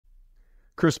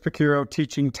Chris Picchiro,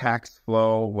 teaching tax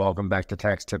flow. Welcome back to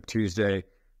Tax Tip Tuesday.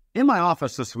 In my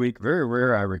office this week, very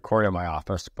rare I record in my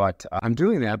office, but I'm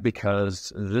doing that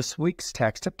because this week's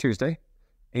Tax Tip Tuesday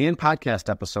and podcast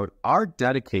episode are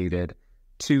dedicated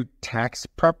to tax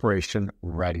preparation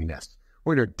readiness.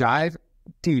 We're going to dive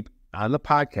deep on the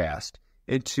podcast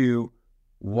into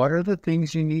what are the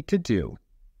things you need to do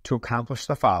to accomplish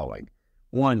the following.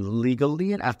 One,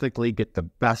 legally and ethically get the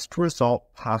best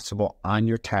result possible on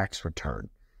your tax return,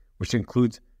 which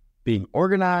includes being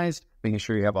organized, making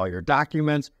sure you have all your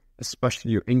documents,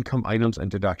 especially your income items and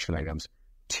deduction items.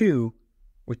 Two,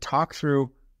 we talk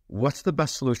through what's the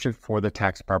best solution for the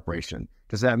tax preparation.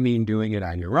 Does that mean doing it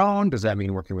on your own? Does that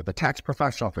mean working with a tax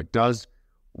professional? If it does,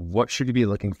 what should you be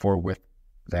looking for with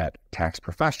that tax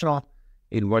professional?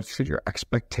 And what should your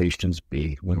expectations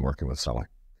be when working with someone?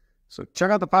 So check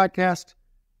out the podcast.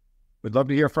 We'd love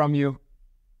to hear from you.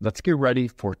 Let's get ready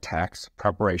for tax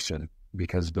preparation,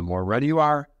 because the more ready you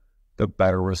are, the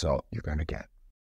better result you're going to get.